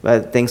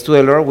But thanks to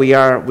the Lord, we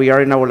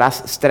are in our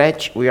last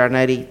stretch. We are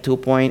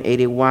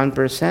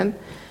 92.81%.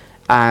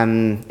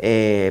 And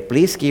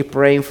please keep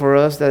praying for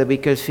us that we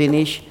could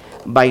finish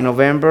by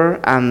November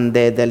and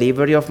the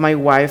delivery of my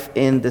wife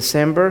in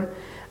December.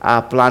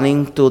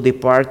 Planning to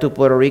depart to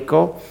Puerto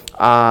Rico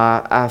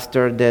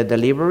after the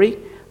delivery.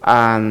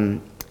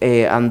 And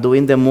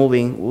doing the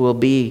moving will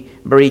be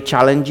very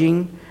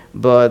challenging,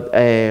 but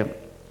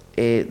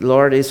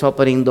Lord is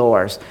opening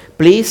doors.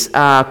 Please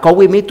go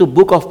with me to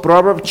book of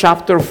Proverbs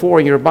chapter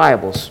 4 in your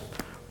Bibles.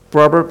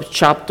 Proverbs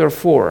chapter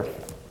 4.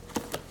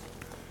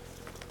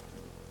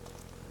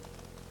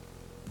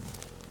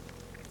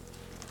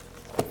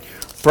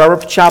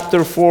 Proverbs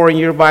chapter 4 in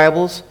your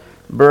Bibles,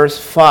 verse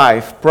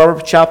 5.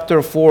 Proverbs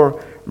chapter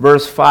 4,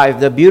 verse 5.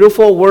 The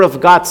beautiful word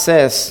of God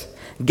says,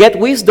 "Get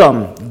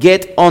wisdom,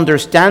 get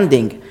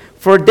understanding,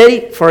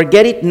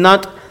 forget it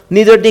not,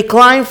 neither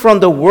decline from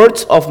the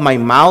words of my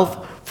mouth.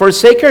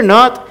 Forsake her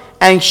not,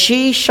 and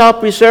she shall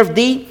preserve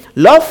thee.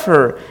 Love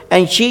her,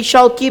 and she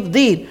shall keep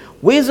thee.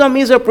 Wisdom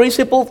is a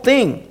principal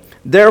thing.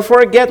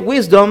 Therefore get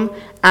wisdom,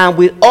 and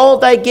with all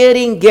thy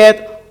getting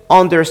get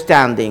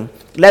understanding."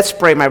 Let's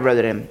pray, my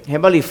brethren.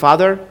 Heavenly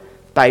Father,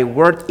 thy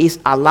word is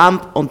a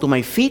lamp unto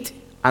my feet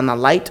and a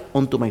light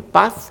unto my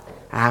path.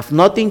 I have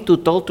nothing to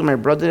tell to my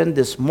brethren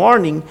this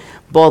morning,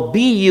 but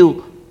be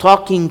you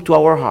talking to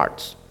our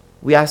hearts.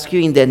 We ask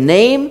you in the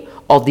name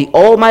of the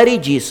Almighty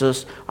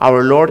Jesus,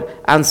 our Lord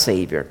and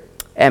Savior.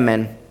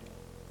 Amen.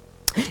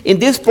 In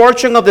this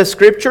portion of the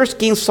scriptures,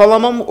 King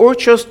Solomon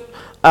urged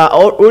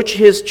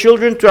his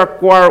children to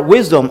acquire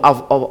wisdom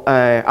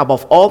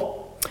above all,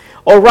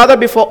 or rather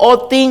before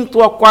all things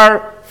to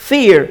acquire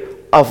fear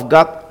of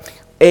God.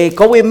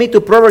 Go with me to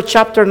Proverbs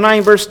chapter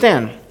 9, verse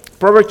 10.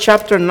 Proverbs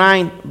chapter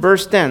 9,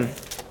 verse 10.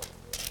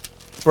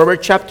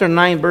 Proverbs chapter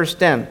 9, verse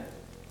 10.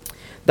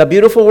 The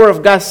beautiful word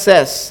of God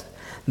says,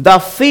 "The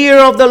fear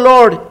of the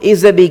Lord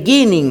is the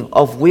beginning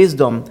of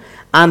wisdom,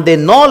 and the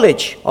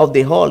knowledge of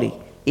the holy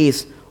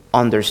is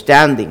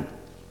understanding."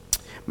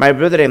 My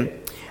brethren,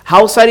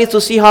 how sad is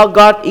to see how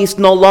God is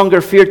no longer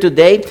feared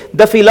today.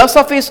 The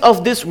philosophies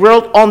of this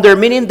world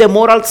undermining the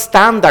moral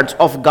standards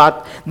of God.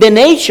 The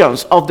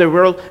nations of the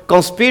world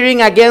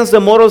conspiring against the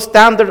moral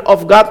standard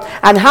of God.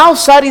 And how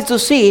sad is to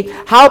see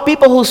how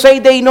people who say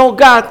they know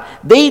God,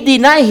 they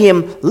deny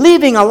Him,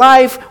 living a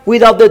life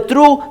without the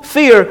true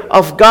fear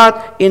of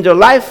God in their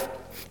life.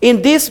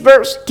 In this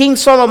verse, King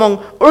Solomon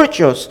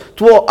urges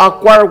to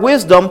acquire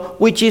wisdom,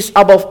 which is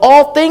above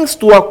all things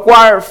to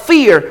acquire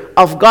fear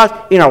of God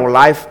in our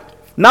life.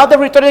 Now the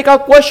rhetorical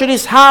question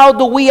is, how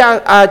do we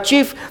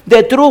achieve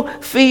the true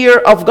fear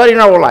of God in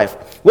our life?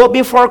 Well,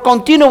 before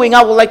continuing,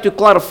 I would like to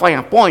clarify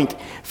a point.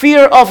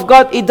 Fear of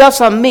God, it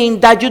doesn't mean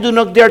that you do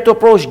not dare to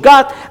approach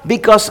God,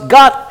 because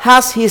God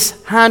has His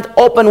hand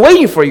open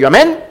waiting for you.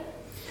 Amen?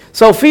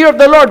 So fear of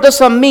the Lord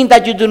doesn't mean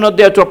that you do not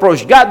dare to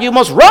approach God. You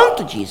must run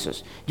to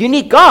Jesus. You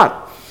need God.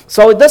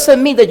 So it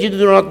doesn't mean that you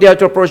do not dare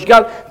to approach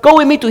God. Go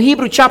with me to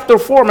Hebrew chapter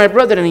 4, my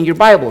brethren, in your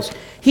Bibles.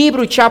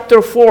 Hebrew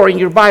chapter 4 in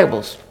your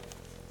Bibles.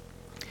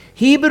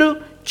 Hebrew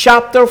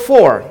chapter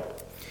 4.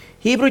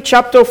 Hebrew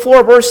chapter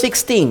 4, verse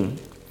 16.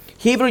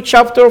 Hebrew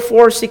chapter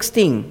 4,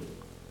 16.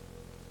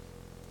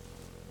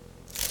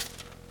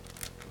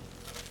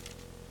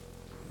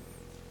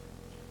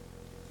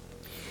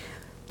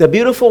 The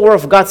beautiful word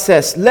of God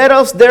says, "Let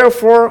us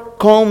therefore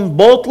come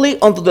boldly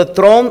unto the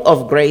throne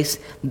of grace,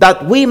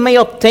 that we may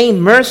obtain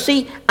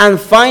mercy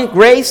and find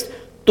grace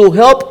to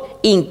help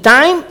in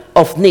time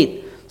of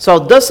need." So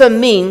it doesn't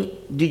mean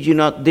did you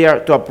not dare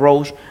to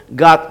approach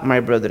God, my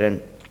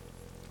brethren.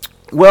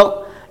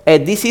 Well,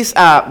 this is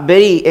a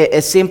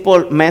very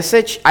simple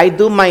message. I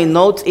do my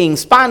notes in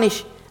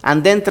Spanish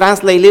and then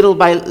translate little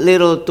by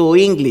little to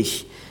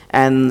English.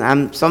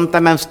 And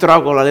sometimes I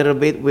struggle a little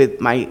bit with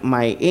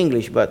my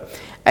English, but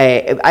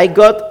I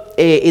got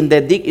in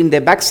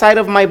the back side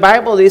of my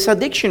Bible is a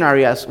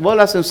dictionary, as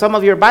well as in some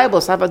of your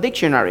Bibles have a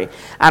dictionary.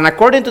 And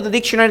according to the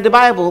dictionary of the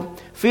Bible,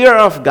 fear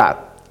of God,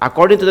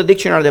 according to the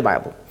dictionary of the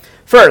Bible,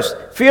 first,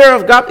 fear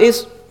of God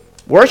is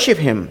worship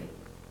Him.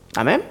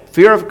 Amen?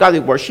 Fear of God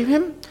is worship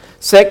Him.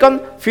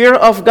 Second, fear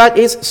of God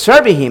is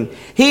serving Him.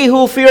 He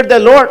who feared the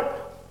Lord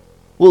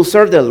will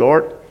serve the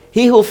Lord.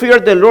 He who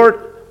feared the Lord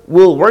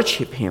will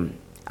worship Him.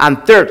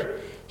 And third,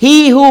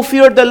 he who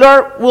feared the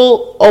Lord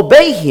will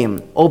obey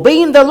Him.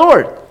 Obeying the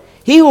Lord.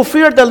 He who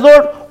feared the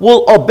Lord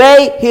will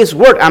obey His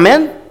word.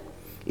 Amen?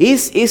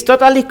 It's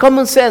totally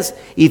common sense.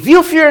 If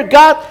you fear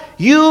God,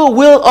 you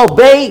will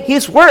obey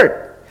His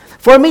word.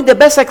 For me, the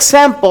best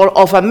example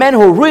of a man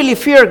who really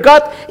feared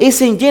God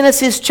is in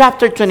Genesis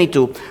chapter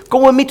 22.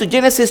 Come with me to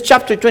Genesis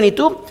chapter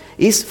 22.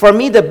 Is for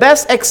me the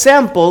best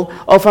example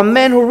of a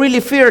man who really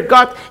feared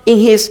God in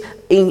his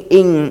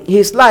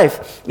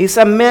life. Is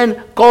a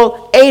man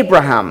called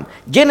Abraham.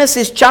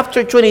 Genesis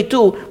chapter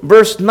 22,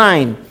 verse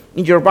 9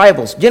 in your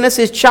Bibles.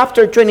 Genesis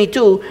chapter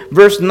 22,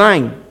 verse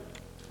 9.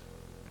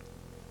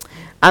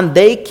 "And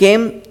they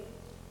came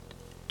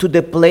to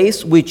the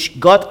place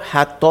which God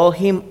had told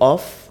him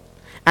of.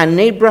 And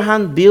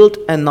Abraham built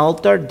an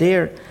altar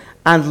there,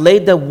 and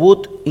laid the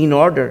wood in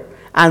order,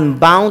 and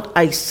bound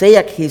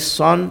Isaac his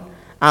son,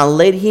 and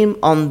laid him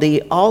on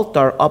the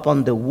altar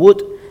upon the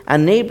wood.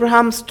 And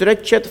Abraham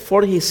stretched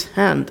forth his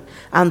hand,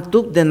 and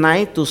took the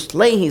knife to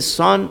slay his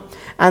son.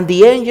 And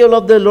the angel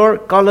of the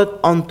Lord called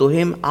unto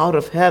him out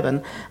of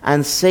heaven,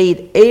 and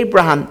said,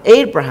 Abraham,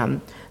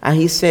 Abraham. And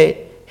he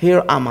said,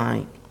 Here am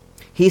I.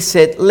 He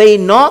said, Lay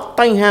not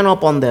thine hand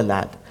upon the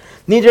lad,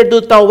 neither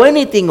do thou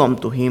anything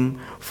unto him.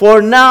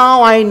 For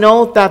now I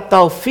know that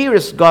thou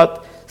fearest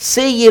God,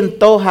 seeing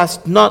thou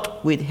hast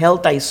not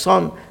withheld thy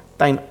son,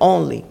 thine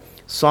only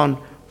son,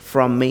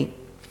 from me.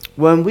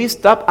 When we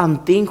stop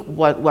and think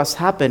what was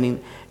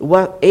happening,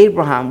 what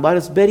Abraham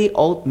was a very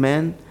old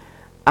man,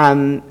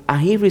 and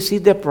he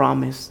received the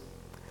promise,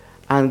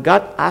 and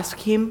God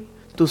asked him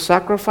to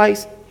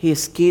sacrifice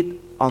his kid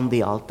on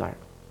the altar.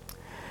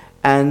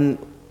 And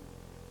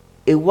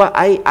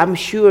I'm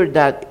sure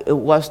that it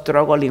was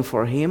struggling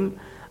for him,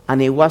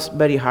 and it was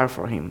very hard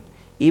for him.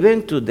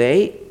 Even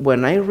today,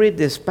 when I read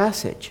this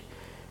passage,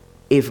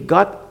 if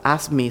God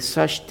asks me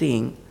such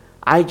thing,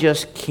 I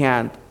just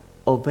can't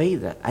obey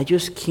that. I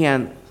just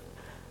can't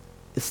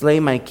slay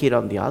my kid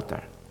on the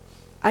altar.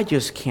 I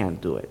just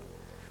can't do it.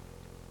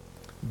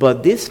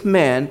 But this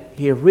man,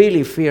 he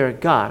really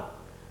feared God,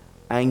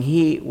 and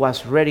he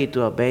was ready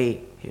to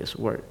obey his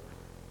word.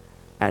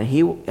 And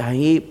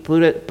he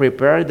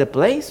prepared the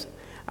place,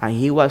 and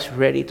he was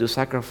ready to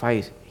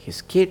sacrifice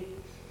his kid.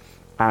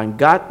 And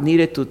God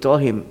needed to tell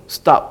him,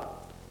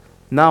 stop.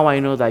 Now I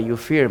know that you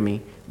fear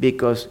me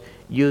because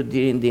you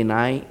didn't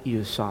deny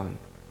your son.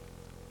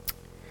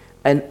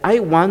 And I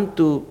want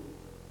to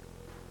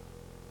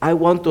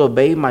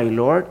obey my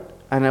Lord,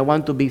 and I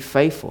want to be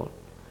faithful.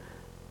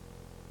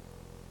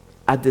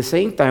 At the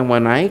same time,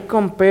 when I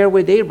compare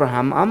with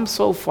Abraham, I'm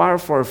so far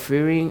from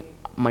fearing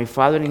my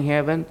Father in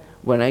heaven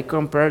when I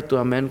compare to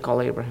a man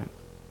called Abraham.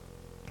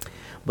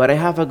 But I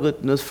have a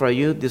good news for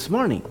you this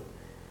morning.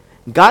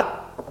 God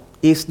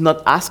is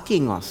not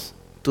asking us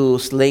to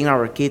slay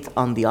our kid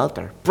on the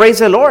altar. Praise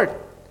the Lord.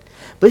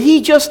 But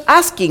He's just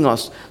asking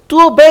us to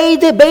obey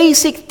the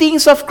basic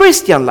things of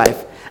Christian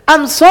life.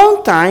 And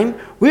sometimes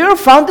we are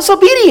found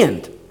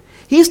disobedient.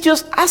 He's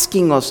just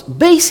asking us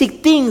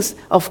basic things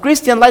of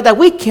Christian life that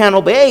we can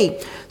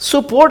obey.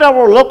 Support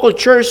our local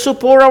church,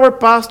 support our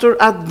pastor,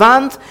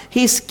 advance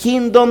his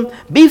kingdom,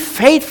 be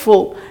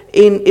faithful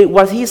in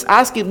what he's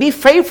asking, be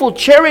faithful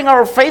sharing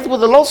our faith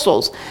with the lost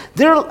souls.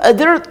 There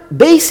are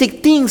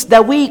basic things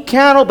that we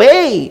can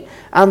obey,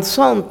 and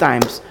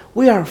sometimes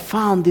we are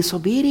found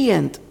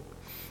disobedient.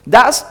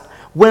 That's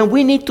when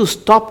we need to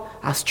stop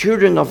as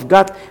children of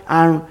God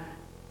and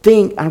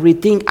think and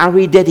rethink and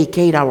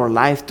rededicate our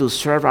life to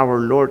serve our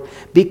Lord.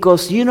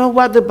 Because you know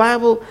what the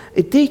Bible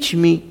teach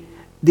me?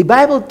 The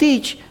Bible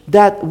teach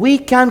that we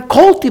can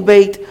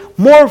cultivate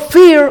more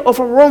fear of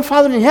our own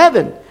Father in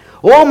heaven.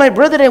 Oh, my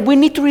brethren, we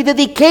need to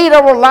rededicate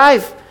our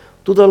life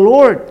to the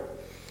Lord.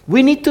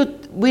 We need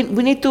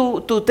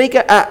to take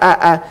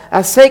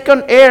a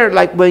second air,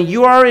 like when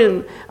you are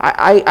in.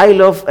 I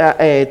love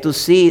to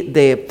see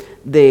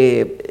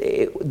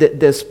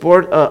the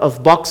sport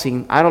of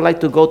boxing. I don't like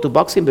to go to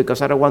boxing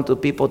because I don't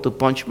want people to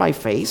punch my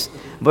face.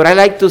 But I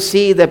like to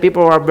see that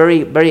people are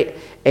very, very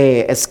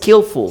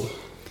skillful.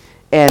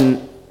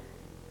 And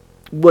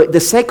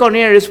the second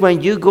air is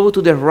when you go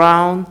to the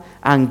round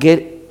and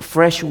get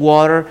fresh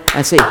water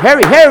and say,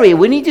 hurry,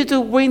 we need you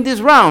to win this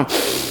round.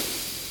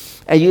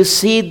 And you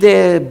see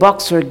the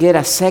boxer get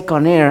a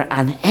second air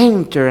and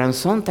enter, and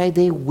sometimes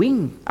they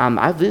win.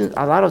 I've been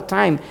a lot of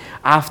time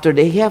after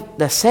they have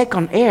the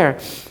second air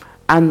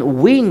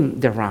and win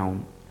the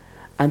round.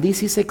 And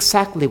this is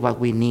exactly what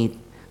we need.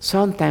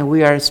 Sometimes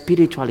we are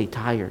spiritually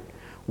tired.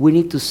 We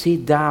need to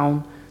sit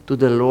down to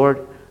the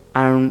Lord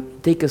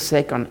and take a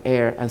second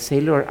air and say,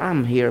 Lord,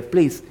 I'm here.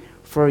 Please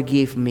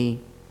forgive me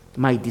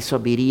my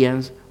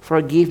disobedience.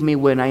 Forgive me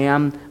when I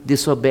am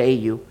disobey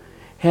you.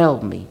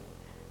 Help me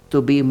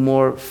to be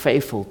more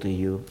faithful to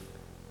you.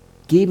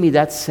 Give me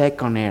that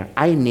second air.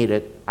 I need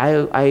it.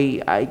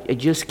 I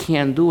just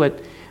can't do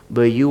it,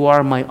 but you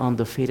are my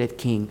undefeated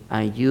King,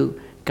 and you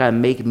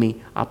can make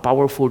me a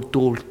powerful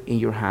tool in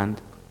your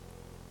hand.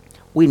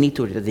 We need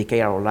to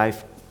dedicate our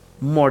life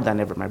more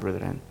than ever, my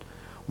brethren.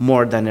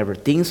 More than ever.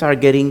 Things are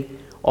getting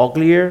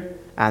uglier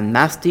and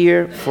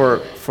nastier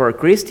for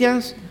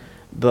Christians,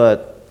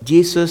 but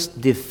Jesus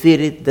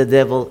defeated the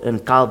devil in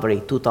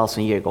Calvary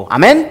 2,000 years ago.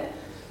 Amen?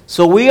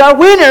 So we are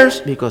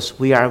winners because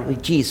we are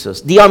with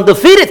Jesus, the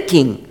undefeated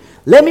King.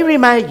 Let me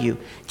remind you,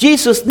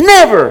 Jesus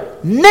never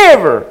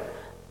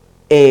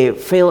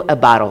failed a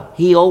battle.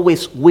 He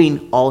always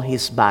win all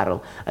his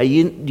battle. Do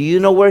you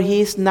know where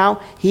he is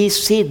now? He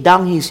sit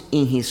down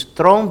in his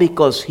throne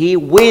because he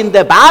win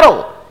the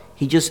battle.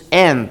 He just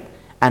end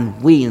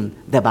and win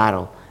the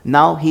battle.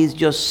 Now he's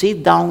just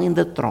sit down in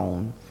the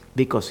throne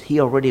because he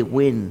already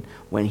win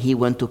when he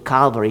went to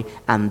Calvary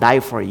and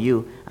died for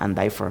you and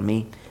died for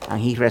me. And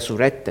he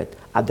resurrected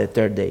at the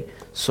third day.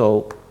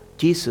 So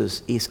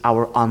Jesus is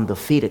our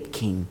undefeated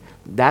King.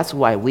 That's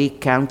why we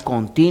can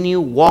continue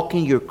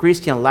walking your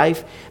Christian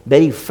life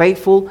very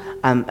faithful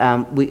and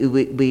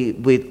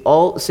with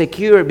all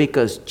secure,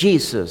 because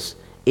Jesus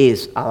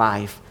is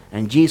alive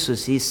and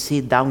Jesus is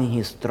sit down in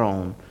his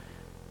throne,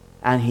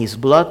 and his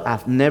blood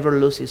have never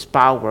lose its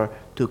power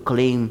to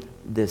clean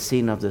the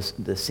sin of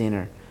the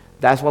sinner.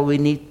 That's why we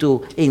need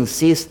to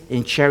insist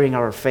in sharing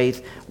our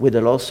faith with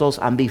the lost souls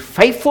and be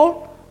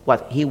faithful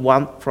what he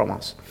wants from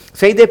us.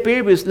 Say the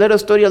previous, let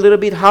us study a little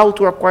bit how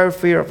to acquire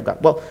fear of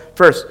God. Well,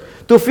 first,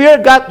 to fear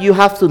God, you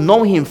have to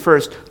know him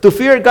first. To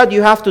fear God,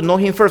 you have to know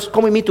him first.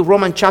 Come with me to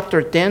Romans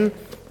chapter 10,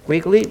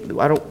 quickly.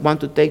 I don't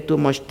want to take too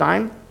much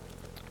time.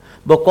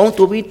 But come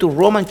to me to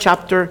Romans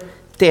chapter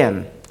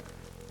 10.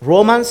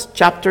 Romans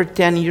chapter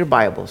 10 in your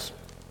Bibles.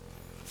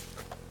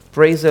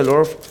 Praise the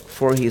Lord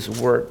for his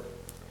word.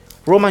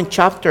 Romans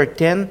chapter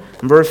 10,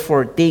 verse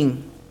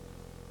 14.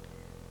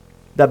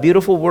 The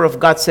beautiful word of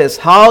God says,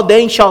 how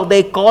then shall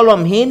they call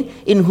on him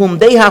in whom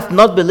they have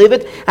not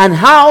believed? And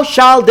how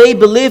shall they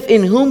believe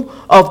in whom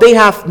of they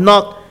have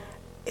not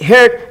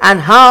heard?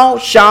 And how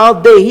shall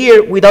they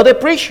hear without a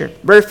preacher?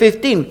 Verse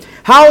 15.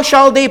 How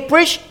shall they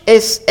preach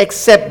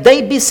except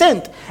they be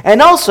sent?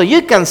 And also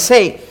you can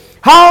say,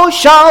 how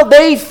shall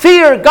they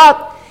fear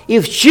God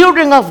if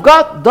children of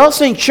God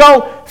doesn't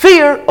show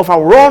fear of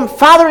our own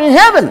Father in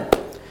heaven?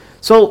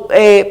 So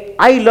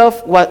I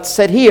love what's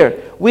said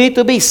here. We need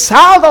to be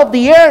salt of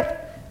the earth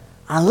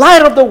and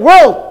light of the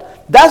world.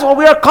 That's what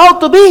we are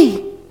called to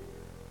be.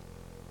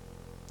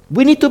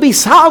 We need to be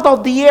salt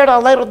of the earth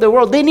and light of the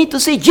world. They need to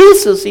see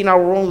Jesus in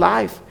our own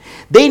life.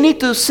 They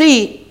need to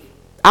see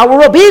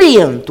our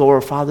obedience to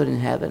our Father in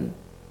heaven.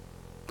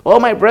 Oh,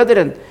 my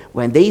brethren,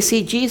 when they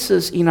see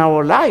Jesus in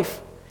our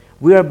life,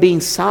 we are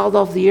being salt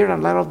of the earth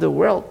and light of the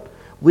world.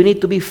 We need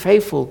to be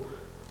faithful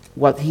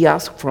what he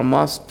asks from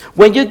us.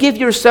 When you give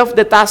yourself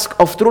the task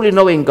of truly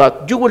knowing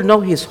God, you will know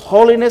his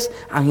holiness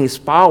and his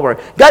power.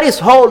 God is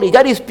holy,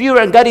 God is pure,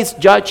 and God is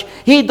judge.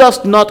 He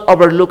does not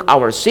overlook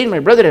our sin, my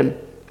brethren.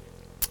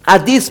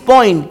 At this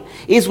point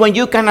is when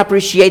you can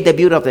appreciate the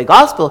beauty of the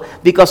gospel,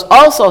 because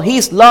also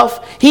his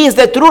love, he is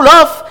the true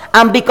love,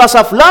 and because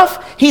of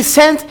love, he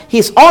sent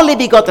his only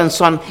begotten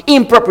Son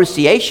in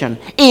propitiation,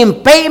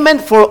 in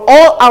payment for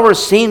all our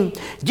sin.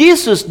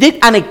 Jesus did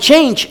an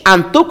exchange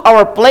and took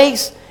our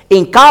place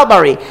in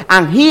Calvary,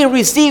 and he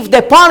received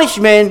the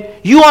punishment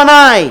you and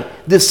I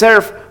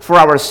deserve for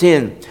our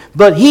sin.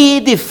 But he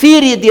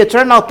defeated the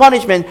eternal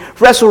punishment,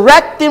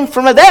 resurrecting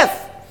from the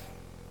death.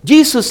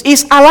 Jesus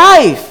is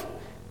alive.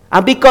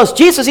 And because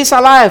Jesus is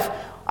alive,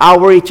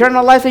 our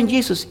eternal life in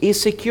Jesus is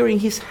secure in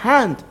his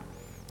hand.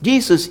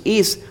 Jesus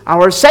is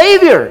our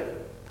Savior.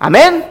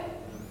 Amen?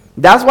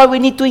 That's why we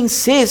need to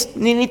insist.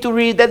 We need to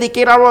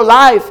rededicate our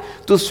life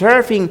to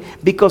serve him,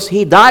 because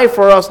he died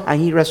for us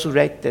and he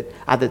resurrected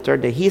at the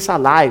third day. He's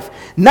alive.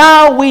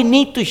 Now we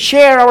need to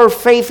share our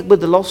faith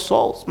with the lost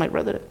souls, my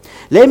brethren.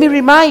 Let me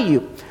remind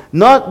you,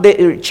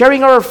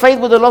 sharing our faith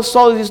with the lost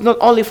souls is not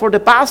only for the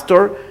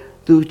pastor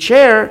to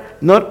share,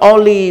 not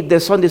only the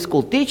Sunday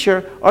school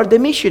teacher or the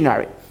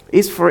missionary.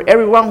 It's for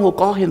everyone who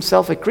calls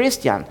himself a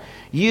Christian.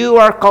 You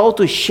are called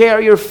to share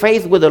your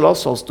faith with the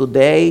lost souls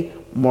today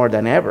more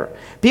than ever.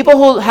 People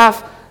who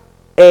have,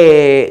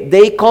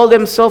 they call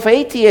themselves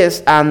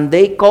atheists and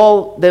they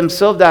call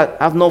themselves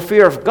that have no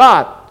fear of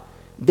God,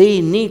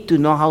 they need to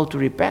know how to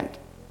repent.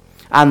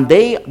 And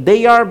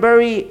they are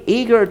very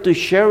eager to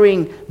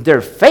sharing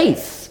their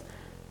faith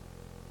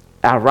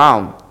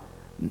around.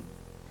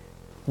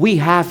 We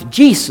have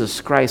Jesus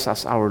Christ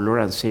as our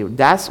Lord and Savior.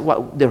 That's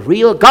what the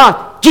real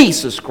God,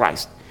 Jesus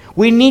Christ.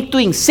 We need to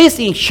insist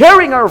in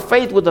sharing our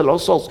faith with the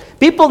lost souls.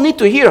 People need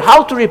to hear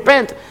how to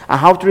repent and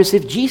how to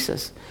receive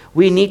Jesus.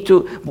 We need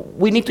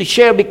to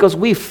share because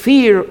we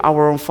fear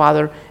our own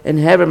Father in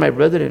heaven, my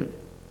brethren.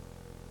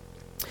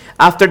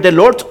 After the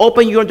Lord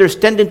open your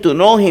understanding to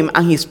know him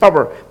and his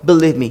power,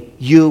 believe me,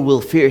 you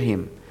will fear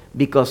him,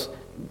 because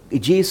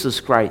Jesus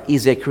Christ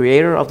is the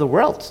creator of the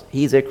world.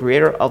 He is the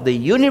creator of the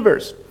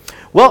universe.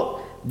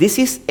 Well, this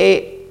is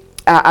a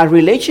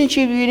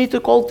relationship you need to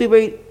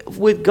cultivate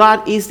with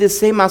God. Is the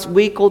same as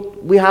we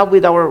have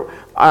with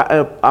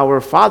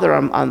our father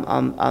and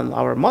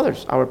our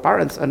mothers, our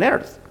parents on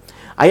earth.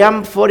 I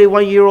am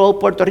 41-year-old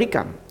Puerto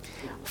Rican.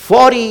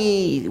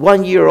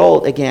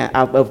 41-year-old again.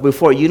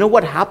 Before, you know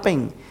what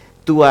happened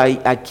to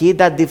a kid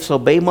that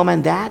disobeyed mom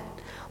and dad?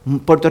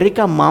 Puerto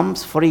Rican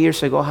moms 40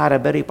 years ago had a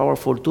very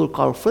powerful tool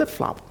called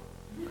flip-flop.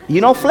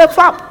 You know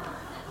flip-flop?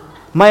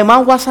 My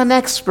mom was an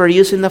expert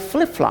using the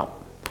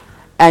flip-flop.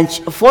 And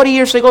 40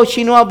 years ago,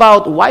 she knew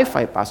about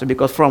Wi-Fi password,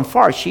 because from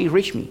far, she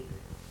reached me.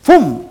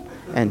 Boom!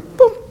 And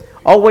boom!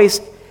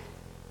 Always,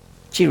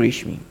 she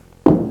reached me.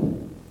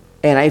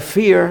 And I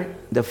fear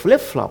the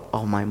flip-flop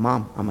of my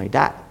mom and my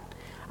dad.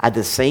 At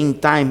the same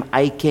time,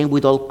 I came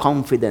with all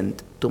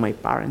confidence to my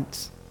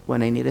parents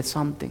when I needed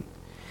something.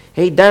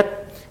 Hey,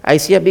 Dad, I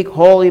see a big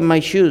hole in my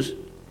shoes.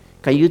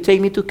 Can you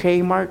take me to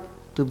Kmart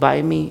to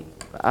buy me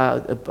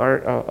a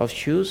pair of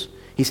shoes?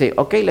 He said,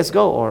 okay, let's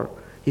go. Or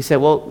He said,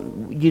 well,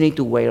 you need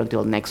to wait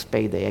until next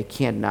payday. I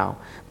can't now.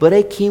 But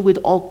I came with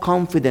all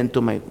confidence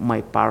to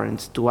my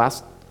parents to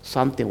ask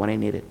something when I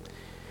needed.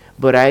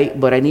 But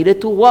I needed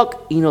to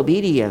walk in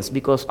obedience,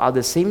 because at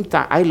the same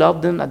time, I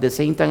love them. At the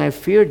same time, I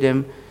fear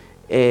them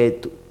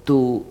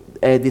to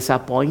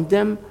disappoint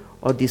them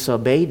or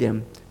disobey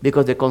them,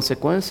 because the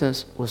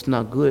consequences was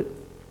not good.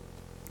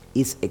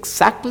 It's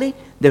exactly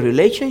the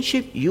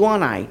relationship you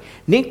and I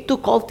need to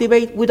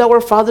cultivate with our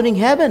Father in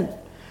heaven.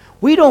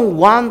 We don't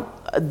want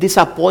to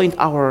disappoint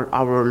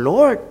our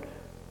Lord.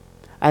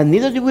 And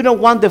neither do we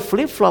don't want the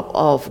flip-flop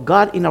of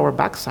God in our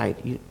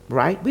backside,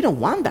 right? We don't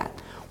want that.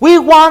 We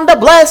want the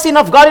blessing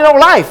of God in our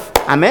life.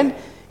 Amen?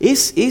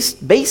 It's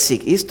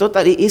basic.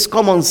 It's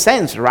common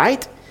sense,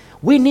 right?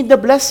 We need the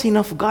blessing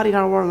of God in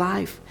our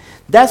life.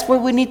 That's why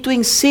we need to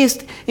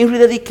insist in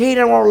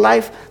rededicating our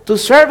life to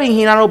serving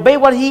Him and obey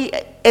what He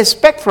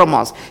expects from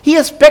us. He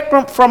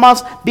expects from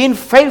us being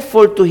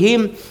faithful to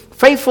Him,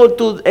 faithful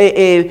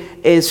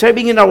to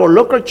serving in our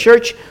local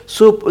church,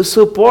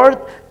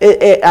 support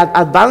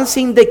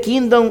advancing the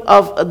kingdom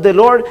of the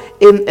Lord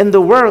in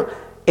the world.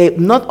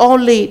 Not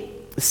only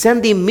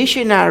sending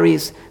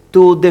missionaries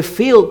to the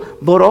field,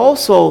 but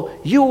also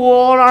you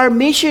all are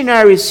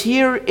missionaries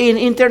here in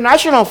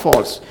International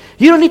Falls.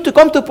 You don't need to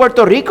come to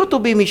Puerto Rico to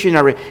be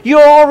missionary. We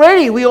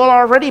all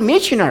are already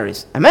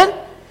missionaries. Amen?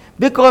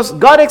 Because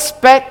God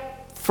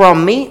expects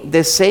from me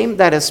the same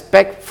that I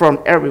expect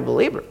from every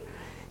believer.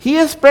 He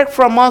expects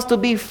from us to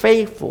be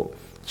faithful,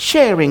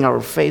 sharing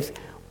our faith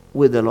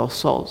with the lost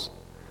souls.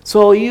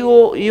 So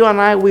you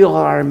and I, we all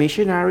are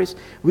missionaries.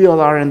 We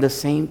all are on the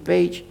same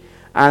page.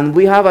 And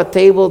we have a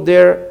table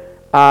there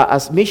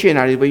as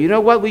missionaries. But you know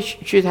what? We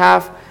should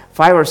have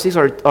 5 or 6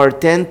 or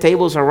 10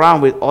 tables around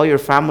with all your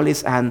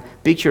families and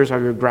pictures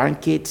of your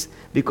grandkids,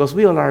 because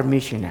we all are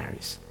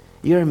missionaries.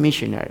 You're a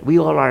missionary. We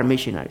all are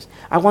missionaries.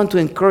 I want to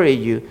encourage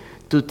you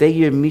to take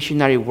your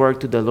missionary work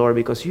to the Lord,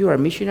 because you are a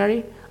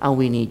missionary and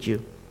we need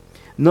you.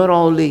 Not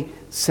only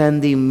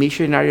sending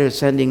missionaries or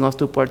sending us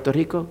to Puerto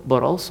Rico,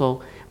 but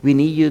also we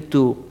need you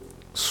to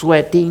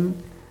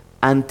sweating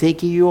and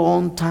taking your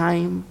own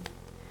time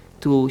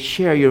to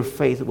share your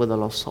faith with the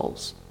lost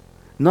souls.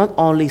 Not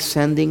only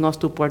sending us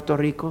to Puerto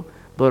Rico,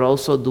 but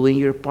also doing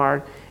your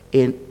part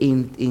in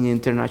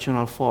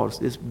International Falls,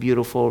 this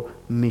beautiful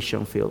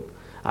mission field.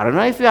 I don't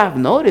know if you have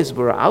noticed,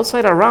 but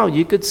outside around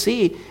you could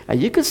see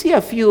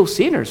a few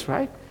sinners,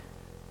 right?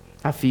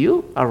 A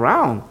few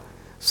around.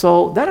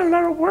 So that's a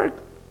lot of work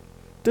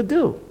to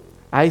do.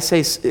 I say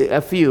a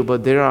few,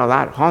 but there are a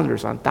lot,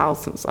 hundreds and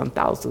thousands, I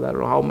don't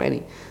know how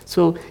many.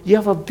 So you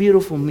have a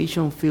beautiful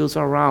mission fields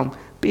around.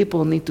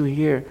 People need to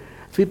hear.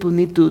 People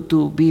need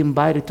to be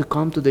invited to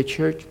come to the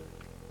church.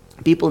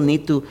 People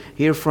need to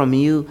hear from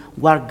you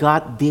what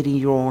God did in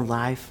your own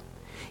life.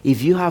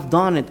 If you have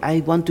done it, I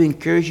want to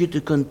encourage you to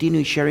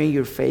continue sharing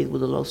your faith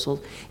with the lost souls.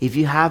 If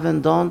you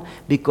haven't done,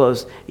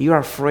 because you're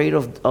afraid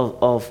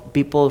of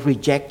people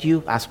reject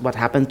you, as what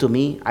happened to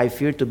me, I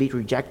fear to be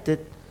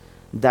rejected.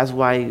 That's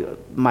why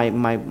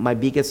my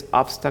biggest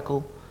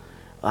obstacle,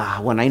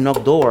 when I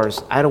knock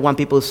doors, I don't want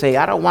people to say,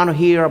 I don't want to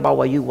hear about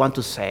what you want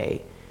to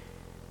say.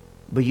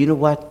 But you know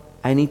what?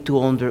 I need to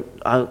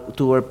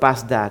work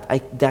past that.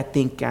 That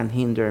thing can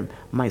hinder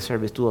my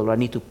service to the Lord. I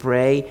need to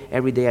pray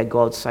every day. I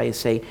go outside and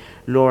say,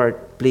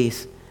 Lord,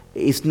 please.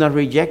 It's not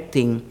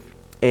rejecting.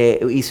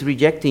 It's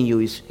rejecting you.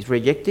 It's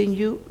rejecting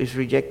you. It's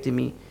rejecting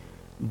me.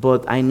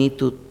 But I need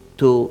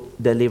to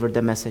deliver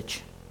the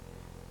message.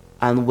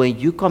 And when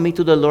you commit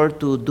to the Lord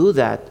to do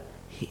that,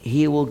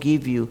 He will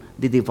give you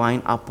the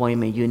divine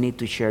appointment you need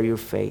to share your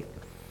faith.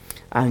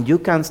 And you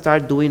can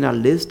start doing a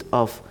list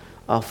of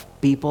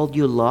people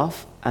you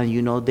love and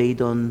you know they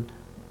don't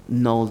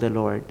know the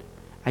Lord.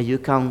 And you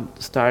can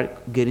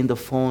start getting the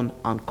phone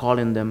and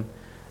calling them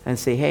and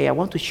say, hey, I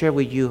want to share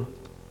with you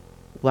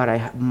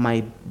what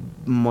my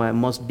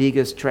most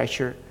biggest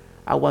treasure.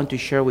 I want to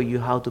share with you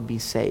how to be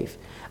safe.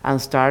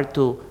 And start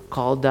to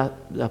call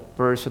the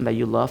person that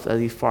you love that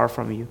is far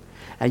from you.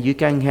 And you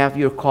can have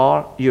your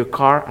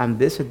car and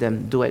visit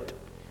them. Do it.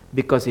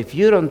 Because if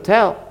you don't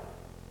tell,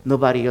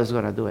 nobody else is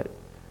going to do it.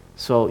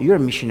 So you're a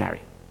missionary.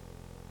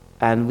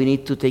 And we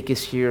need to take it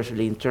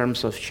seriously in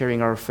terms of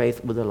sharing our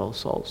faith with the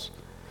lost souls.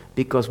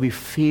 Because we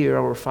fear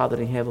our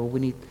Father in heaven.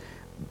 We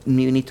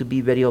need to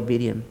be very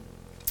obedient.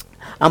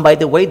 And by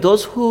the way,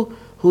 those who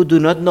do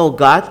not know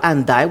God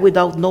and die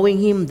without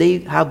knowing Him, they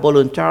have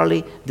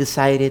voluntarily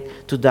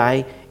decided to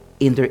die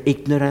in their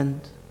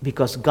ignorance,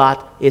 because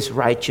God is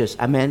righteous.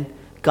 Amen?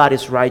 God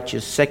is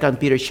righteous. 2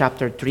 Peter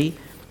chapter 3.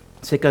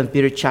 2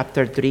 Peter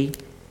chapter 3.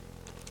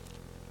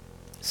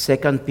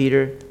 2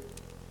 Peter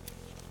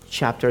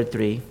chapter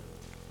 3.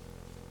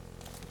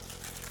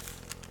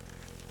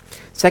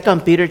 2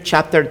 Peter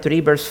chapter 3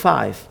 verse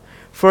 5.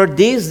 For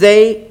this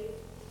day,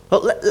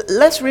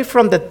 let's read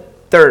from the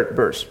 3rd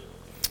verse.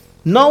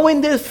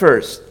 Knowing this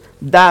first,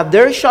 that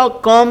there shall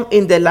come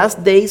in the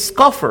last days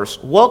scoffers,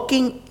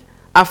 walking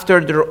after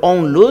their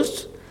own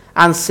lusts,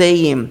 and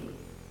saying,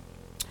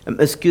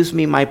 excuse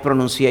me my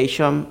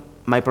pronunciation,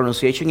 my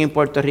pronunciation in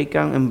Puerto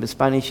Rican and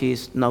Spanish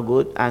is not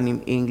good, and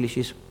in English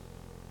is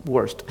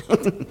worst.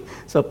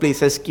 So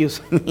please excuse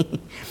me.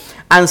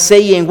 And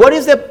saying, what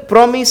is the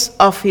promise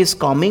of his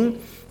coming?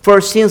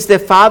 For since the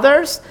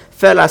fathers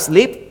fell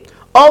asleep,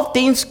 all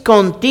things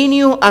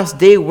continue as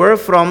they were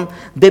from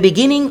the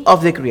beginning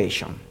of the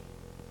creation.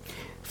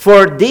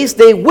 For this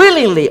they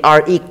willingly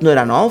are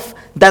ignorant of,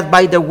 that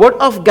by the word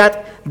of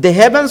God the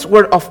heavens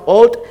were of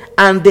old,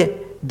 and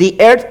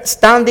the earth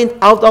standing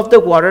out of the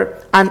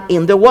water and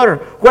in the water,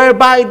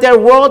 whereby the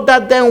world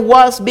that then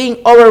was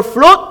being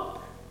overflowed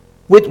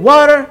with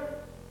water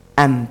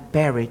and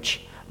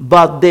perish.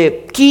 But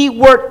the key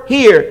word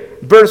here,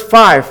 verse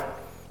 5,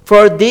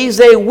 for this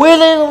they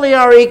willingly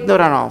are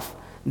ignorant of.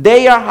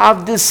 They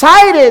have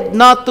decided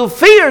not to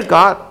fear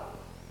God,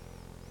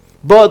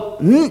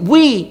 but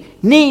we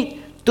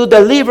need to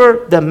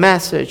deliver the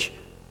message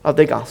of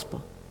the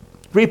gospel.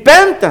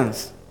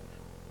 Repentance,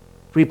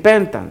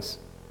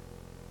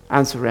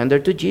 and surrender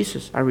to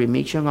Jesus, a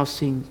remission of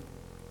sin.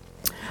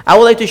 I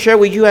would like to share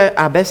with you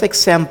a best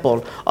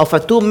example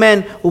of two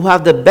men who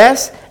have the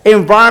best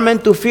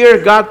environment to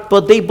fear God,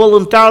 but they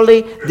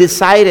voluntarily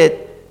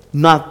decided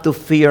not to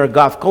fear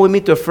God. Come with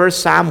me to 1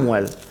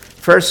 Samuel.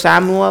 1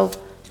 Samuel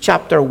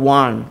chapter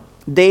 1.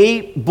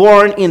 They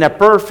born in a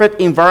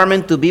perfect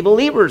environment to be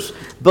believers,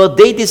 but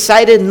they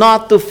decided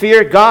not to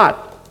fear God.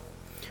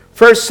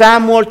 1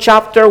 Samuel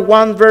chapter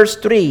 1 verse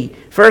 3.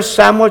 1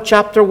 Samuel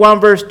chapter 1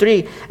 verse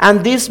 3.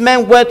 And this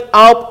man went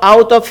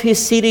out of his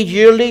city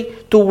yearly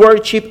to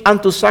worship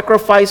and to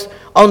sacrifice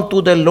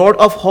unto the Lord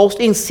of hosts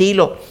in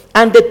Shiloh.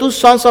 And the two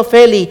sons of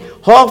Eli,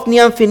 Hophni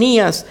and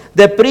Phinehas,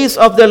 the priests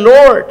of the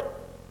Lord,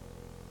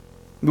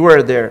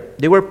 were there.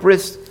 They were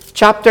priests.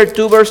 Chapter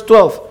 2 verse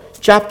 12.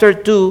 Chapter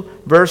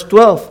 2 verse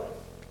 12.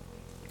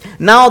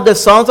 Now the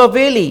sons of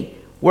Eli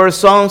were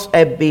sons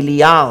of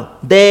Belial.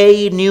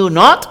 They knew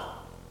not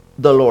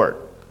the Lord.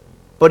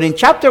 But in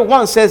chapter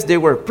 1 says they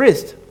were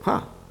priests.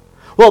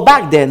 Well,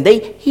 back then,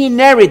 they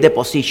inherited the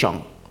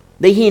position.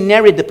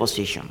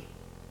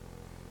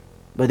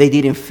 But they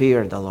didn't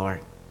fear the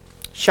Lord.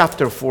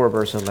 Chapter 4,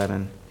 verse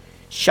 11.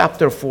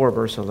 Chapter 4,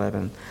 verse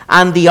 11.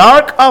 And the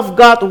ark of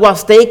God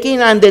was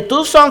taken, and the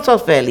two sons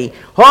of Eli,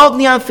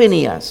 Hophni and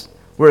Phinehas,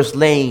 were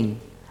slain,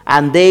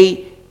 and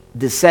they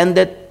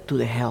descended to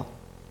the hell.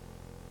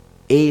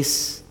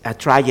 It's a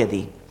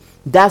tragedy.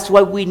 That's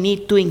why we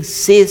need to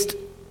insist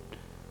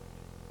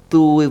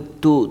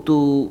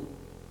to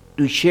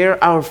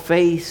share our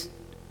faith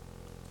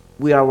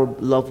with our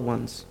loved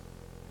ones.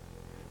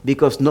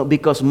 Because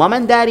mom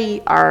and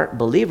daddy are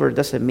believers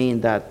doesn't mean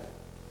that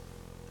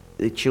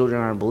the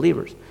children are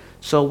believers.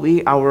 So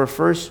our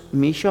first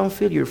mission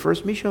field, your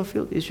first mission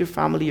field is your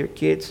family, your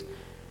kids,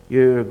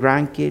 your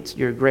grandkids,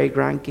 your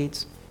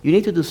great-grandkids. You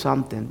need to do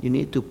something. You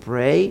need to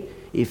pray.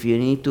 If you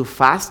need to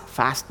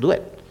fast, do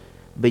it.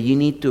 But you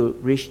need to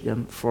reach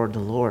them for the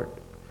Lord.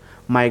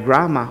 My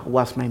grandma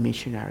was my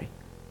missionary.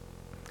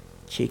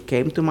 She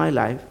came to my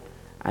life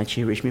and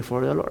she reached me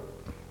for the Lord.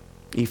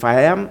 If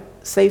I am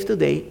saved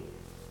today,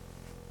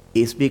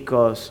 it's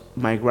because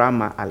my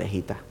grandma,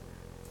 Alejita,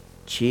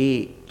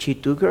 she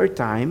took her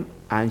time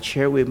and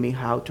shared with me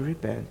how to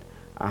repent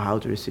and how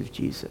to receive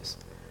Jesus.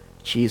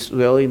 She's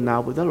really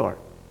now with the Lord.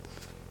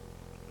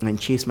 And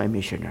she's my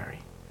missionary.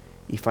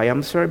 If I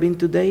am serving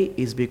today,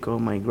 it's because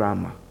of my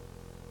grandma.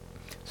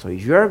 So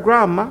if you're a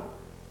grandma,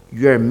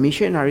 you're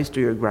missionaries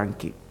to your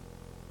grandkids.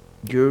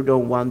 You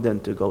don't want them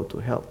to go to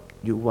hell.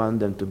 You want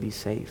them to be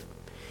saved.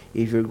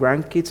 If your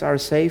grandkids are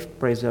saved,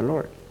 praise the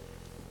Lord.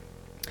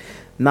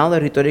 Now the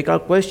rhetorical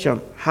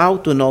question, how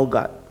to know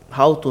God?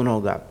 How to know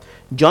God?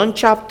 John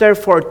chapter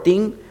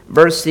 14,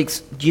 verse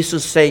 6,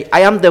 Jesus said,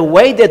 I am the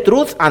way, the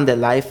truth, and the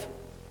life.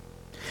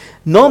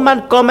 No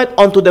man cometh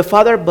unto the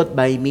Father but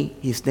by me.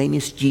 His name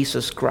is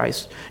Jesus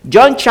Christ.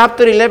 John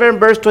chapter 11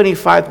 verse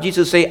 25,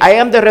 Jesus said, I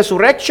am the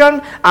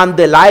resurrection and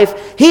the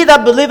life. He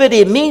that believeth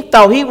in me,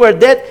 though he were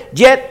dead,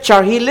 yet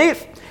shall he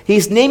live.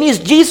 His name is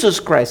Jesus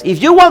Christ.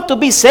 If you want to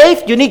be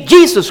saved, you need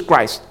Jesus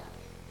Christ.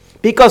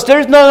 Because there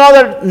is no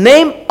other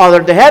name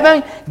other than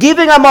heaven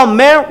given among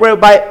men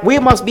whereby we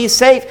must be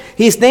saved.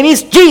 His name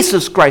is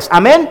Jesus Christ.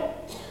 Amen?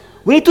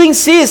 We need to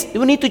insist.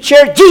 We need to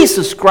share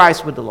Jesus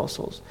Christ with the lost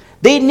souls.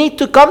 They need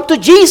to come to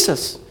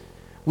Jesus.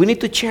 We need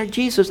to share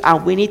Jesus,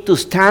 and we need to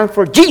stand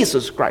for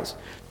Jesus Christ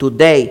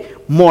today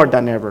more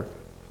than ever.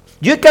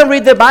 You can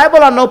read the Bible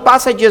and know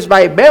passages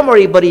by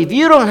memory, but if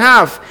you don't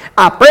have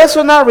a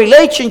personal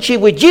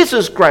relationship with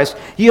Jesus Christ,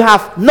 you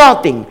have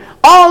nothing,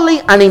 only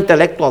an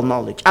intellectual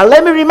knowledge. And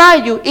let me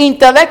remind you,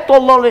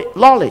 intellectual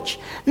knowledge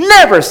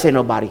never say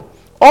nobody.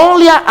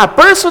 Only a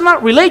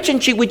personal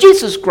relationship with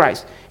Jesus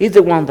Christ is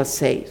the one that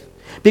saves.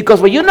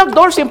 Because when you knock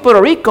doors in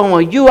Puerto Rico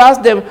and you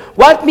ask them,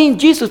 what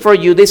means Jesus for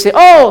you? They say,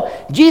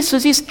 oh,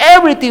 Jesus is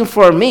everything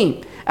for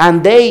me.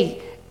 And they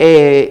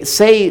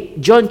say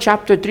John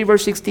chapter 3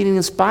 verse 16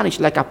 in Spanish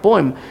like a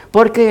poem.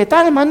 Porque de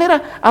tal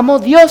manera amó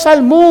Dios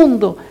al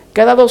mundo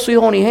que ha dado su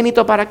Hijo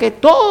unigénito para que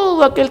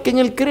todo aquel que en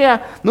él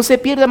crea no se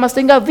pierda, mas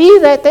tenga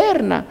vida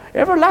eterna,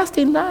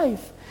 everlasting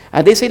life.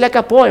 And they say like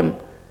a poem.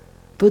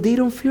 but they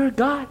don't fear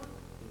God.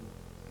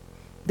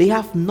 They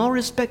have no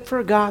respect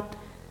for God.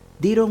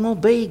 They don't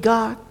obey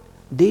God.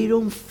 They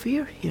don't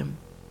fear Him.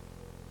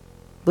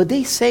 But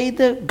they say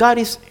that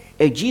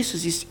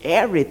Jesus is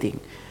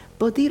everything,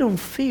 but they don't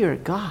fear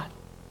God.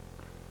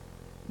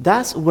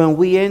 That's when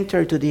we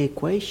enter to the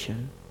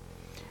equation.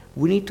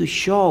 We need to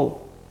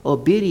show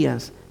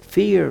obedience,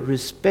 fear,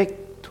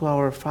 respect to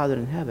our Father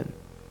in heaven.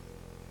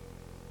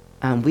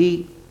 And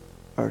we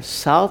are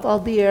salt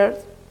of the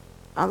earth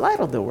and light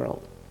of the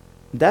world.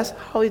 That's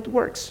how it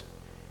works.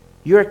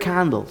 You're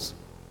candles.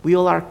 We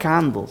all are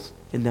candles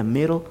in the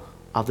middle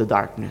of the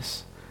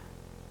darkness.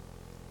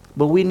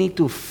 But we need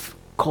to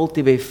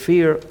cultivate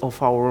fear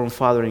of our own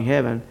Father in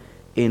heaven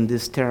in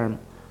this term,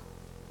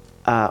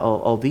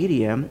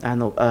 obedience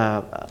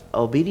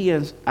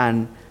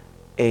and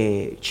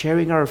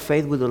sharing our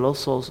faith with the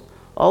lost souls.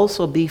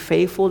 Also be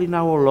faithful in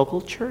our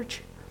local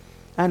church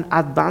and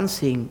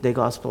advancing the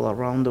gospel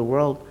around the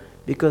world,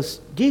 because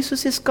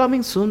Jesus is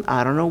coming soon.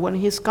 I don't know when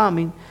He's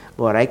coming,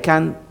 but I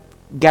can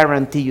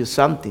guarantee you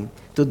something.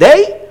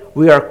 Today,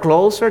 we are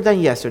closer than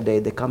yesterday,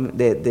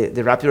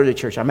 the rapture of the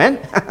church. Amen?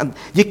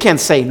 You can't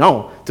say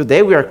no.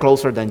 Today, we are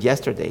closer than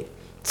yesterday.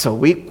 So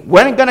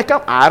when it's going to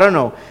come? I don't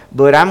know.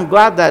 But I'm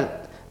glad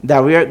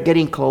that we are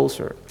getting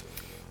closer.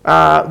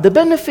 The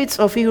benefits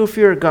of he who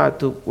fear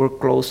God. We're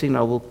closing.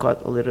 I will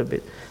cut a little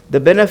bit. The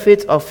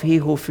benefits of he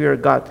who fear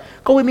God.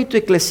 Go with me to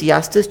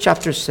Ecclesiastes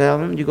chapter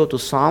 7. You go to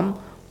Psalm,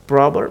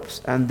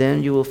 Proverbs, and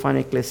then you will find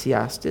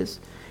Ecclesiastes.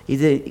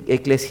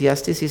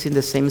 Ecclesiastes is in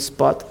the same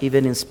spot,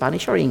 even in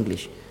Spanish or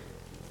English,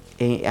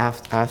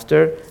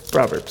 after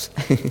Proverbs.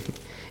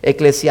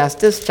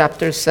 Ecclesiastes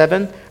chapter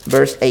 7,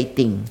 verse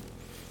 18.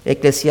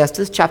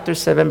 Ecclesiastes chapter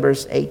 7,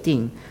 verse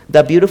 18.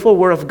 The beautiful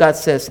word of God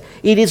says,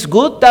 "It is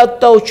good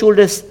that thou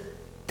shouldest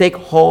take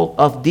hold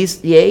of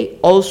this, yea,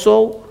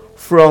 also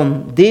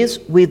from this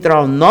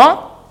withdraw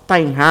not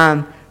thine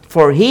hand,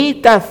 for he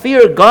that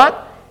fear God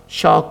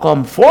shall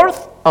come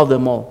forth of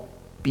them all."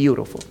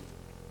 Beautiful.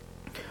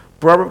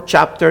 Proverbs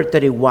chapter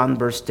 31,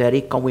 verse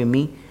 30. Come with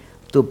me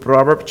to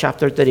Proverbs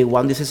chapter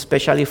 31. This is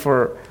especially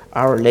for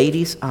our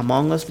ladies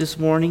among us this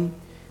morning.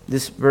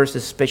 This verse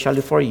is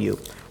especially for you.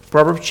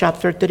 Proverbs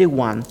chapter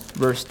 31,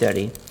 verse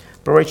 30.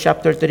 Proverbs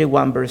chapter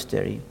 31, verse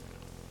 30.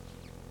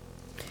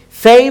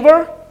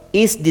 Favor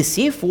is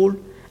deceitful,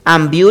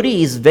 and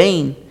beauty is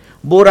vain.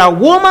 But a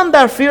woman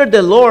that feareth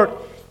the Lord,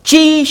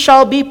 she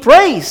shall be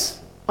praised.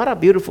 What a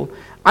beautiful.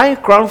 I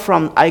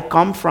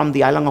come from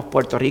the island of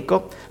Puerto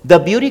Rico. The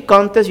beauty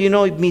contest,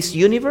 Miss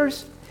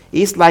Universe,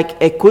 is like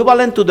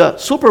equivalent to the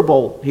Super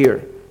Bowl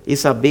here.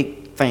 It's a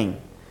big thing.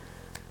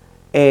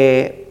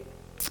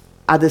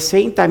 At the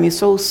same time, it's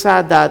so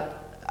sad that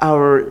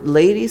our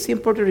ladies in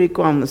Puerto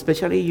Rico, and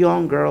especially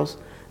young girls,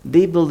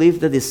 they believe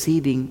the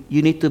deceiving.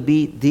 You need to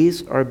be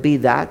this or be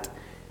that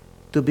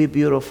to be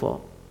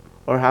beautiful,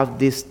 or have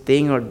this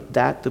thing or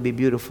that to be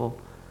beautiful.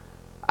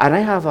 And I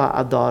have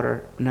a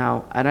daughter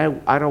now,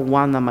 and I don't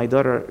want that my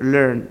daughter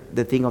learn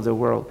the thing of the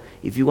world.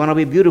 If you want to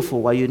be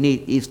beautiful, what you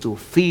need is to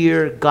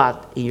fear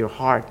God in your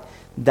heart.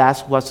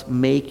 That's what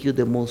makes you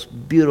the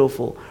most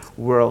beautiful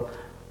world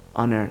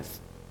on earth.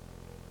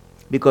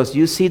 Because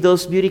you see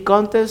those beauty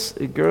contests,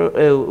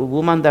 a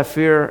woman that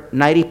fear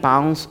 90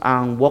 pounds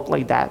and walk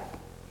like that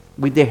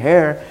with the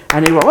hair,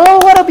 and they go, "Oh,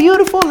 what a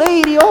beautiful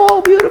lady!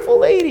 Oh, beautiful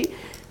lady!"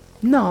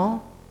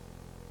 No,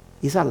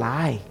 it's a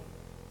lie.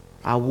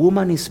 A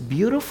woman is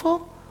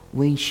beautiful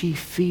when she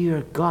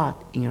fears God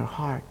in her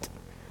heart.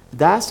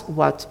 That's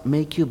what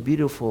makes you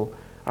beautiful,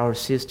 our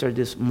sister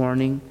this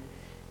morning.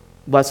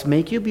 What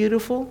makes you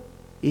beautiful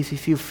is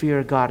if you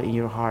fear God in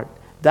your heart.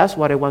 That's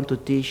what I want to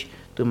teach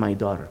to my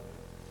daughter.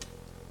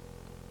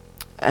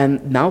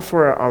 And now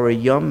for our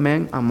young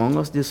men among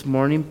us this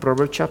morning,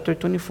 Proverbs chapter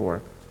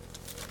 24.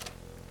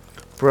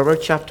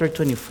 Proverbs chapter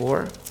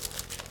 24.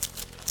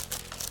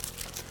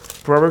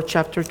 Proverbs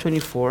chapter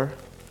 24,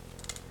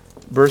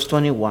 verse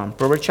 21.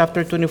 Proverbs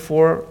chapter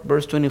 24,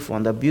 verse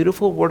 21. The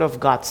beautiful word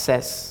of God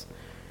says,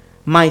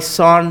 "My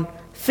son,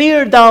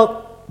 fear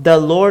thou the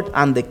Lord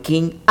and the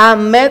king,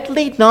 and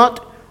meddle not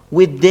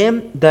with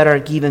them that are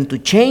given to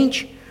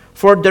change,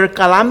 for their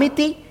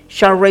calamity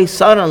shall rise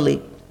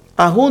suddenly,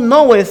 and who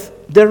knoweth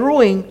the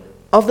ruin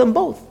of them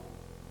both."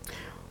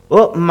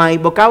 Well, my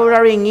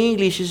vocabulary in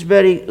English is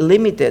very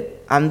limited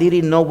and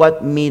didn't know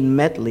what mean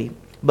medley.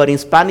 But in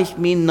Spanish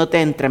mean no te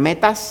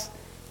entremetas.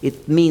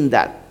 It means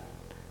that.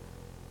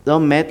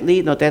 Don't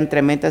medley, no te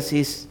entremetas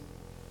is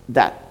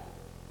that.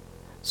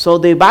 So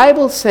the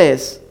Bible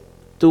says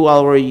to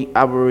our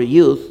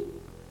youth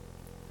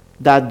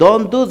that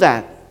don't do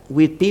that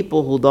with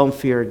people who don't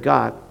fear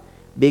God,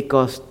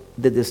 because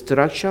the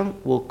destruction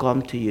will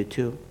come to you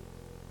too.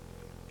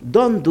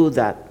 Don't do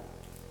that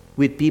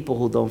with people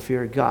who don't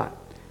fear God,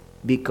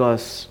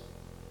 because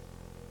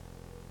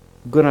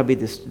gonna be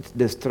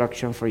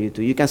destruction for you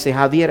too. You can say,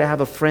 "Javier, I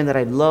have a friend that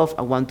I love.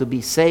 I want to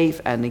be safe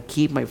and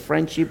keep my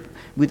friendship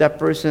with that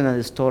person," and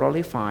it's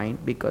totally fine,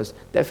 because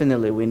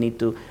definitely we need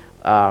to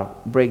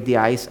break the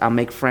ice and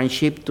make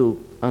friendship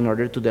in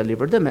order to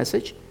deliver the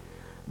message.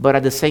 But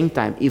at the same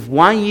time, if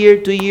 1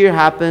 year, 2 year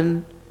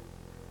happen,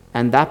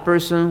 and that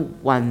person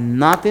want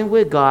nothing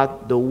with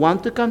God, don't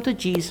want to come to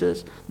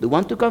Jesus, don't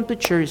want to come to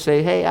church,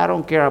 say, hey, I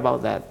don't care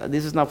about that.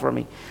 This is not for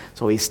me.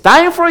 So it's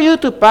time for you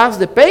to pass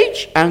the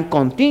page and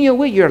continue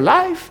with your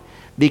life,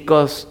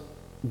 because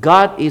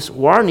God is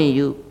warning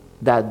you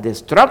that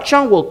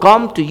destruction will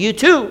come to you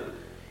too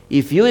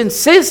if you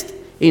insist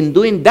in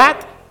doing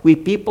that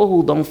with people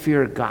who don't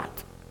fear God.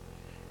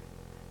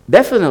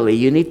 Definitely,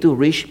 you need to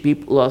reach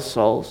people, lost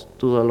souls,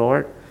 to the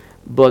Lord.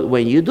 But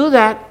when you do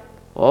that,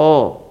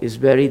 it's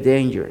very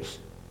dangerous.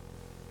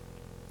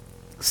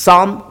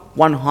 Psalm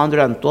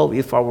 112,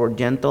 if our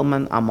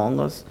gentleman among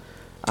us,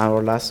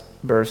 our last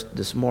verse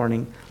this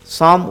morning.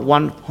 Psalm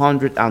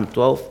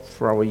 112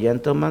 for our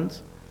gentlemen.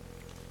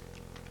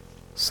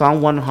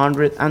 Psalm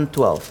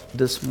 112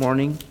 this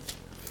morning.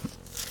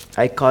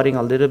 I cutting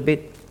a little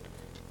bit.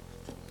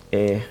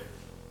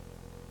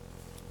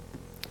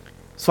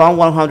 Psalm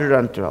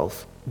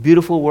 112.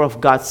 Beautiful word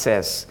of God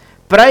says,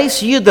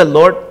 praise you the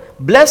Lord.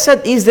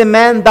 Blessed is the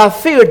man that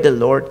feared the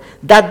Lord,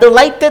 that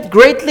delighted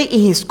greatly in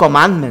his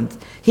commandments.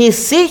 His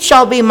seed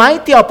shall be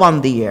mighty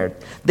upon the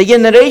earth. The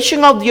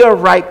generation of the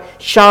upright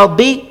shall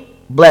be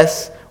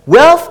blessed.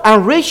 Wealth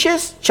and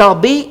riches shall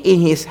be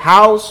in his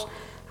house,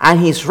 and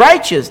his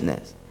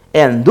righteousness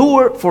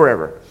endure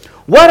forever.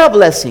 What a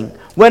blessing.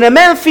 When a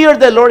man fears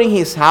the Lord in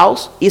his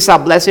house, it's a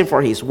blessing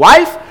for his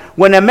wife.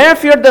 When a man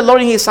fears the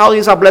Lord in his house,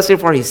 it's a blessing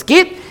for his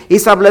kid.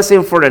 It's a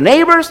blessing for the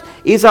neighbors.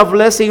 It's a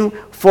blessing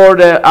for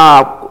the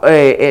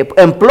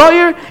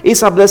employer.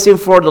 It's a blessing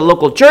for the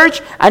local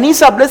church. And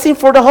it's a blessing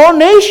for the whole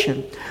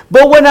nation.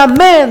 But when a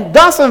man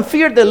doesn't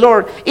fear the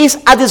Lord, it's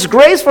a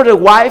disgrace for the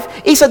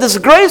wife. It's a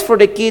disgrace for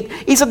the kid.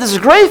 It's a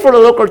disgrace for the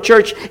local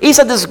church. It's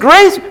a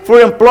disgrace for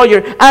the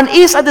employer. And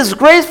it's a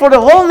disgrace for the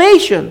whole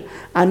nation.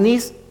 And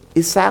it's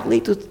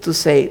exactly to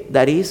say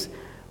that is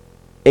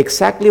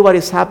exactly what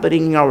is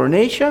happening in our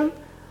nation.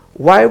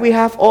 Why we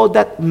have all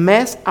that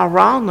mess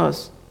around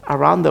us,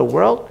 around the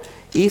world,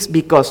 is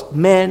because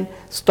men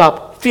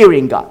stop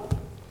fearing God.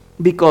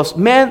 Because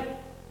men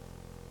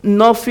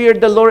not fear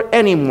the Lord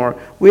anymore.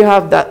 We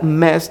have that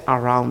mess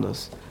around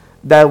us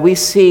that we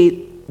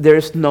see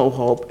there's no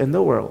hope in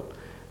the world.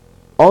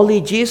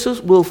 Only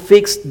Jesus will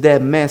fix the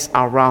mess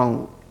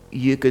around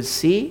you could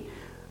see.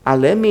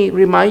 And let me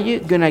remind you,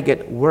 it's going to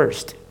get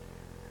worse.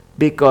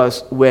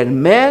 Because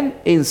when men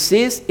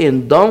insist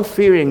in don't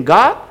fearing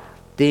God,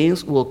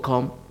 things will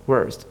come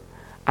worse.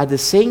 At the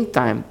same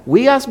time,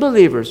 we as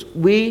believers,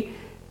 we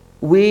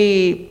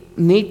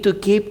need to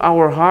keep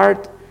our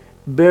heart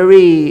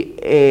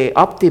very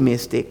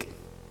optimistic.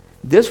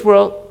 This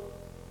world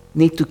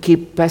needs to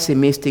keep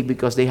pessimistic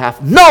because they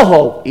have no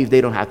hope if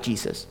they don't have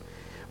Jesus.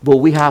 But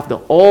we have the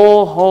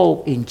all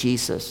hope in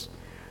Jesus.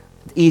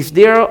 If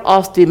they're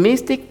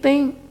optimistic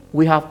thing,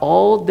 we have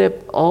all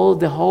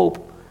the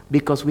hope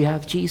because we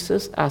have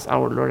Jesus as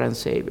our Lord and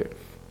Savior.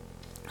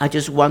 I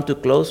just want to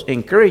close,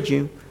 encourage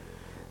you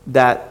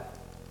that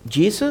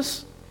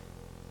Jesus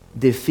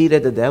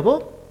defeated the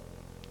devil.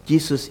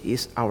 Jesus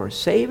is our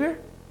Savior.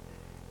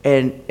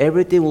 And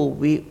everything will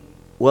be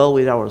well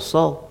with our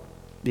soul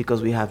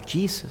because we have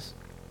Jesus.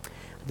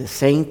 At the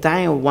same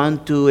time, I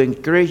want to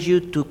encourage you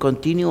to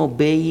continue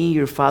obeying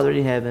your Father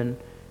in heaven.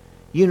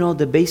 You know,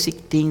 the basic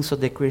things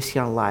of the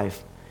Christian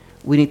life.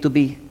 We need to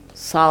be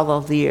salt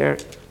of the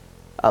earth,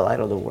 a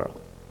light of the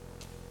world.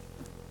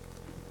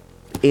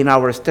 In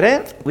our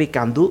strength, we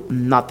can do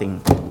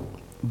nothing.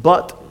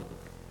 But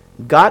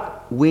God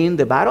win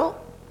the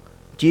battle.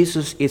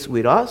 Jesus is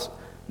with us.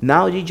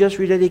 Now you just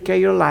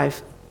rededicate your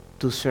life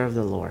to serve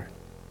the Lord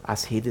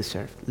as He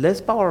deserves.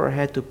 Let's bow our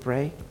head to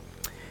pray.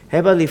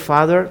 Heavenly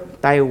Father,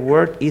 Thy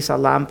word is a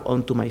lamp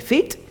unto my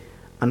feet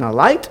and a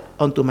light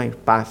unto my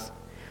path.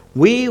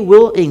 We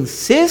will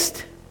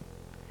insist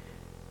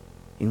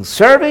in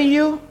serving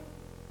You.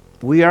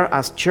 We are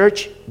as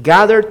church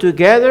gathered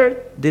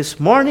together this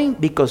morning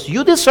because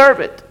You deserve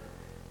it.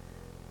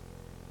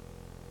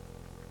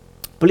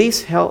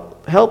 Please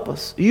help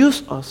us,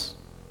 use us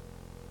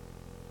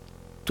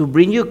to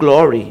bring You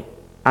glory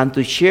and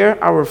to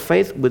share our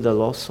faith with the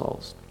lost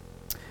souls.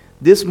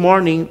 This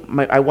morning,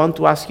 I want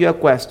to ask you a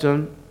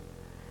question.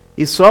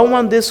 Is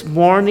someone this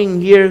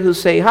morning here who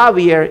say,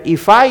 Javier,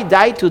 if I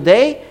die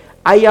today,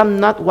 I am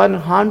not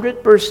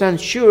 100%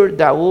 sure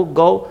that I will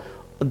go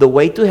the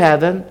way to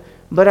heaven,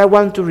 but I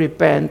want to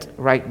repent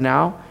right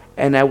now,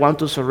 and I want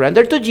to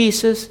surrender to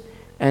Jesus,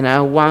 and I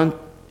want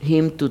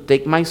Him to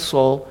take my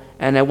soul,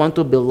 and I want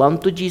to belong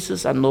to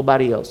Jesus and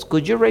nobody else.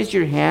 Could you raise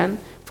your hand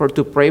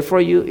to pray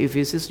for you if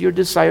this is your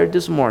desire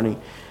this morning?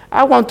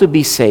 I want to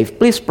be saved.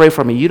 Please pray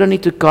for me. You don't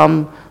need to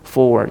come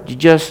forward. You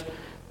just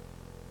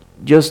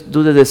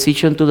do the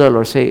decision to the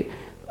Lord. Say,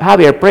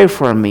 Javier, pray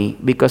for me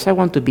because I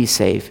want to be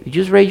saved. You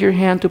just raise your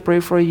hand to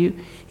pray for you.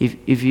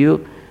 If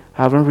you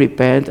haven't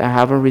repented and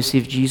haven't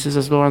received Jesus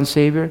as Lord and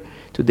Savior,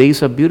 today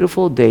is a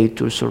beautiful day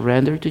to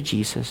surrender to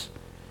Jesus.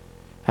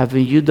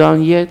 Haven't you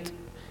done yet?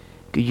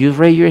 Could you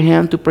raise your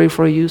hand to pray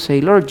for you?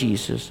 Say, Lord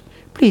Jesus,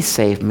 please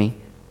save me.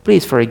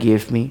 Please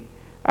forgive me.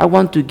 I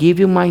want to give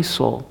You my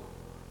soul.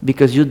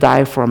 because you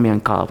died for me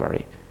on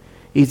Calvary.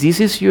 If this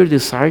is your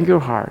desire in your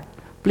heart,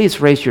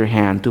 please raise your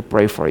hand to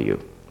pray for you.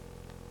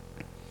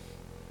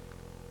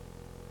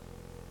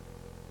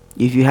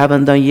 If you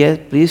haven't done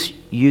yet, please,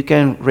 you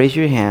can raise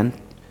your hand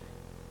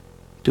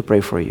to pray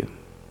for you.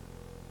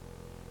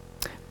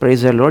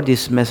 Praise the Lord.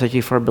 This message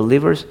is for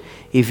believers.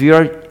 If you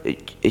are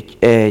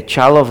a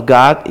child of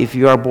God, if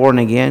you are born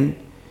again,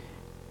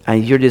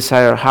 and your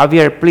desire,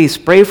 Javier, please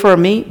pray for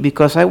me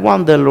because I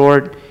want the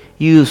Lord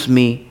use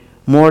me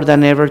more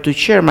than ever to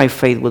share my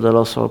faith with the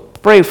lost. So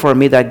pray for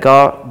me that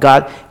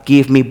God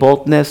give me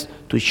boldness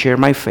to share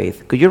my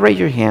faith. Could you raise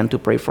your hand to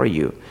pray for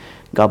you?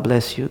 God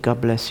bless you. God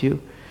bless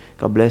you.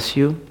 God bless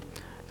you.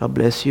 God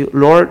bless you.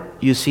 Lord,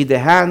 you see the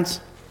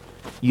hands.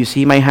 You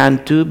see my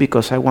hand too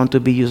because I want to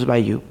be used by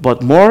you.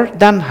 But more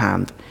than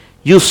hand,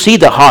 you see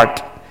the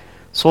heart.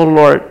 So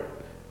Lord,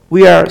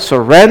 we are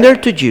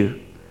surrendered to you.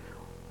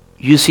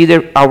 You see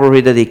our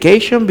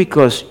rededication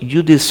because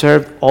you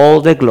deserve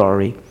all the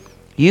glory.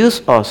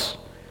 Use us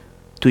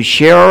to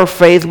share our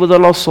faith with the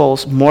lost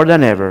souls more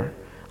than ever.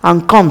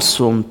 And come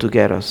soon to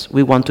get us.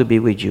 We want to be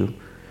with you.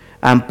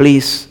 And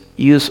please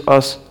use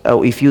us,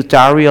 if you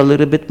tarry a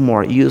little bit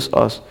more, use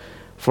us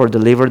for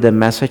deliver the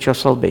message of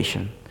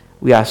salvation.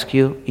 We ask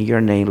you in your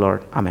name,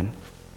 Lord. Amen.